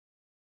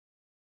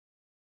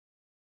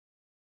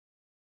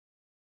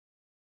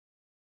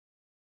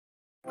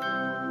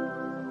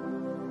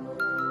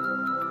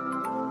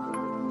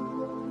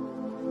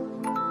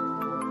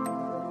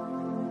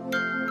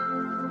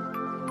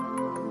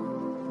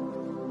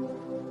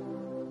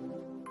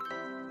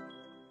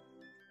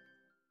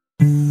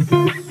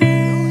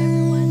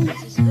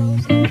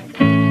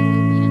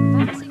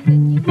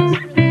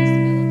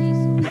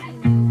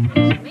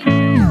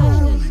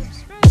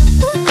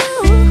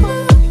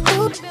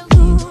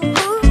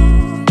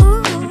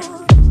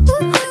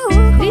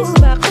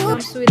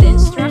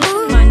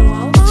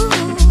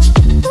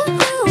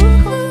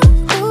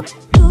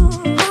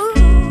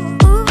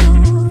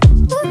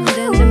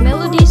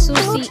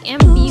MelodySusie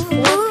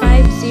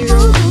M-B450E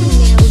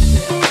nail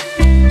drill.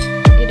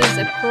 It is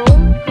a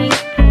chrome, pink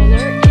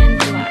color, and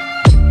black.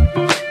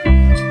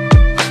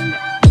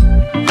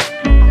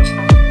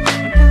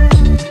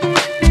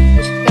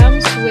 It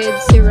comes with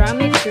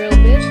ceramic drill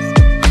bits,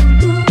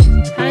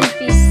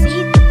 handpiece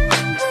seat,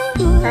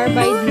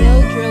 carbide nail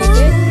drill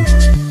bit,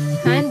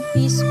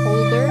 handpiece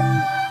holder,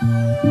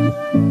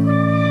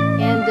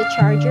 and the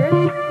charger,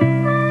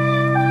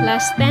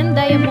 plus 10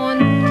 diamond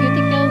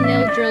cuticle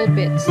nail drill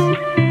bits,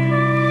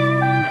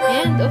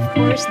 and of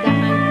course the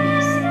handpiece.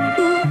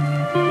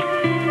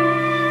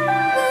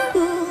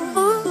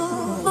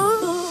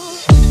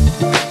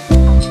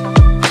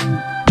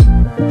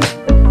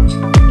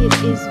 It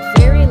is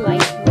very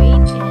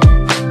lightweight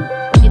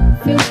and it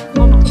feels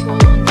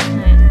comfortable on the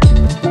hand.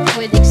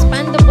 With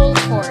expandable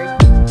cord,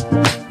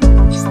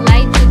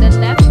 slide to the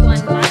left to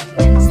unlock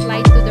and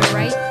slide to the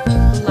right to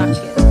lock it.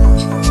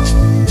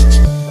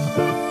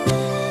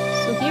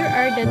 So here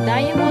are the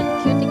diamond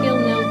cuticle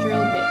nail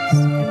drill bits.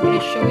 I'm going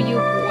to show you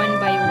one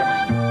by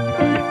one.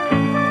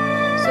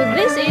 So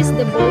this is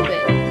the ball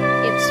bit.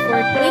 It's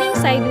for cleaning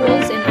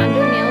sidewalls and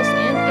undernails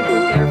and to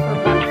prepare for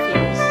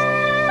backfills.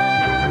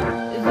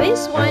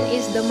 This one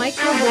is the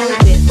micro ball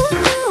bit.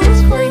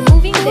 It's for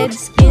removing dead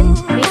skin,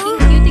 making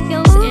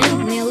cuticles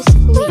and nails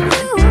clean.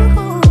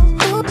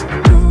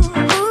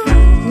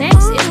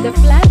 Next is the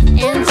flat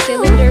end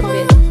cylinder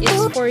bit.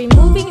 It's for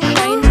removing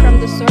shine from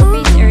the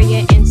surface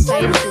area and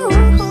side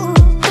grooves.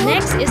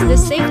 Next is the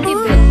safety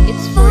bit.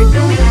 It's for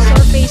doing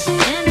surface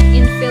and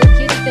infill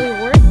cuticle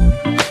work,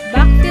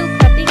 backfill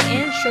cutting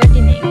and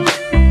shortening.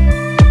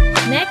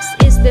 Next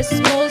is the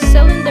small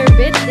cylinder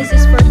bit. This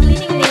is for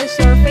cleaning nail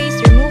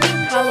surface,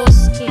 removing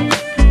callous skin.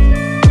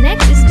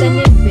 Next is the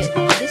nib bit.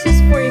 This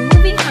is for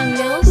removing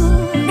hangnails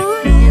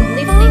and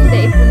lifting the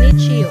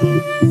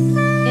eponichium.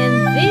 And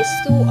these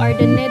two are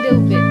the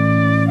needle bit.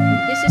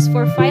 This is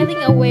for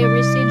filing away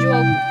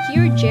residual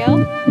cure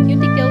gel,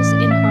 cuticles,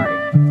 and hard.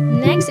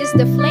 Next is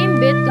the flame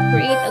bit to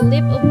create a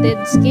lip of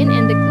dead skin,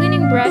 and the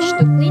cleaning brush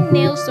to clean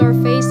nail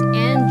surface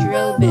and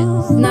drill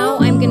bits. Now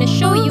I'm gonna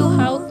show you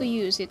how to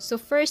use it. So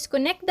first,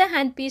 connect the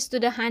handpiece to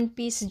the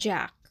handpiece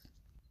jack.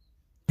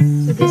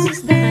 So this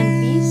is the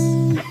handpiece,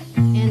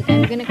 and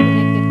I'm gonna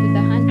connect it to the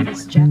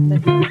handpiece jack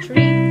that has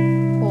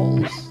 3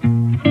 holes.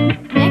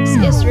 Next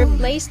is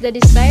replace the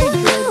desired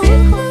drill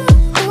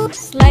bit.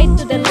 Slide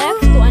to the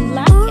left to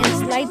unlock and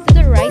slide to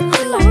the right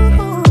to lock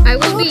it. I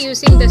will be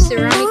using the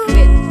ceramic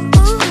bit.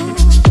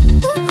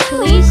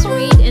 Please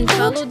read and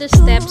follow the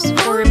steps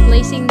for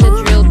replacing the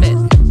drill bit.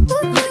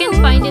 You can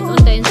find it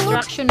on the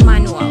instruction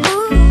manual.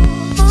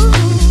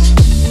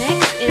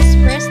 Next is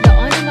press the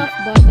on and off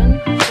button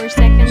for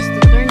seconds to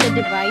turn the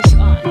device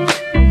on.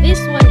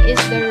 This one is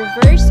the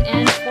reverse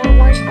and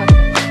forward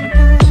button.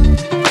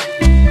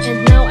 And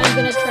now I'm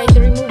gonna try to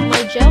remove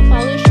my gel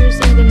polish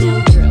using the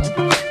nail drill.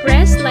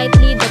 Press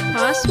lightly the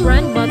pause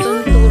run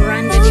button to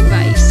run the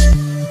device.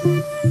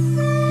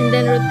 And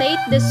then rotate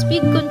the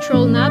speed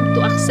control knob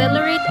to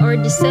accelerate or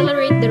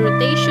decelerate the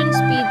rotation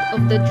speed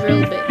of the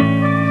drill bit.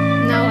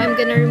 Now I'm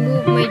gonna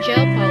remove my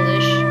gel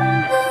polish.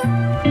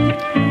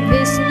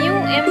 This new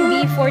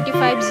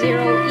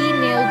MB450E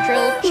nail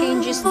drill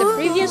changes the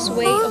previous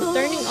way of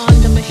turning on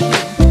the machine.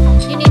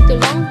 You need to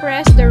long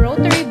press the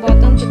rotary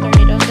button to turn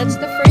it on. That's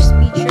the first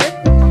feature.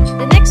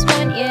 The next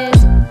one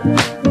is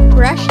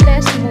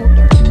Brushless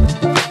Motor.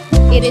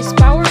 It is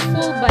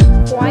powerful but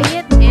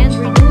quiet and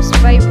reduced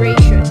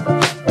vibration.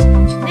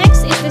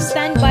 Next is the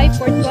standby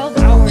for 12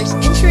 hours,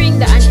 ensuring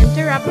the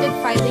uninterrupted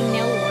filing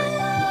nail work.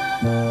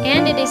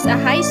 And it is a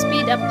high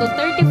speed up to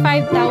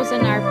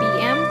 35,000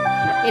 RPM.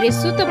 It is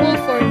suitable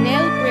for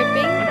nail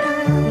prepping,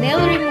 nail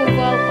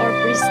removal, or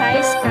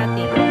precise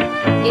cutting.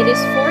 It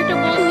is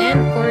portable and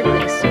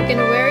cordless. You can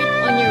wear it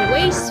on your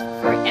waist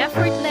for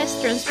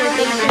effortless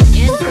transportation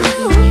and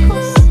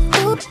convenience.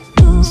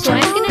 So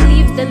I'm gonna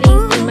leave the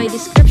link in my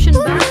description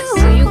box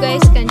so you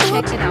guys can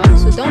check it out.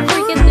 So don't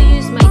forget to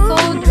use my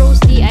code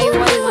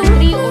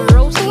ROSEDIY13 or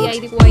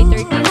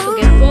ROSEDIY13 to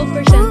get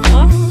 12%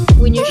 off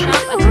when you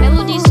shop at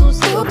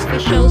MelodySusie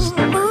official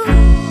store.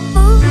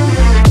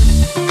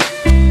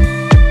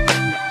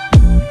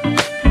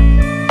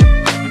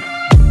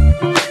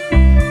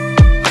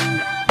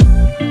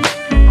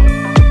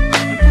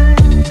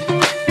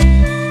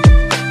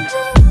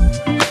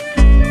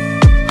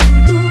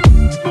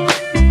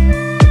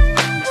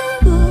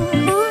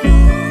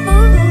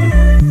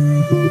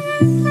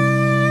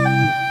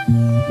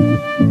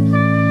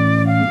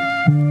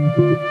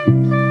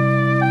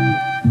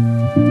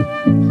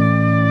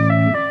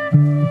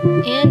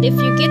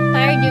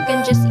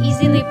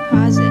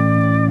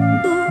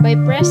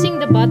 by pressing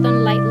the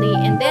button lightly,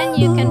 and then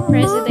you can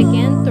press it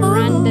again to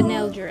run the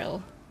nail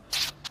drill.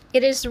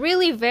 It is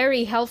really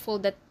very helpful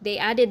that they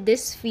added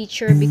this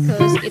feature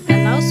because it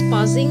allows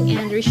pausing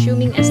and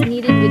resuming as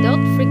needed without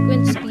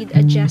frequent speed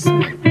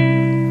adjustment.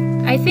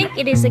 I think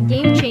it is a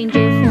game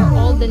changer for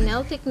all the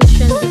nail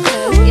technicians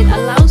because it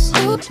allows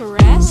you to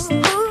rest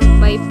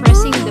by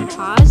pressing the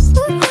pause,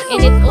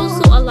 and it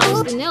also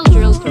allows the nail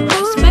drill to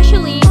rest,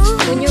 especially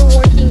when you're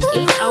working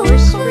 8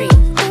 hours straight.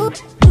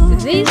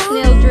 This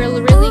nail drill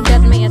really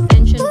got my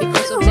attention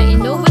because of the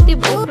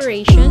innovative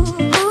operation,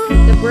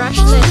 the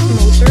brushless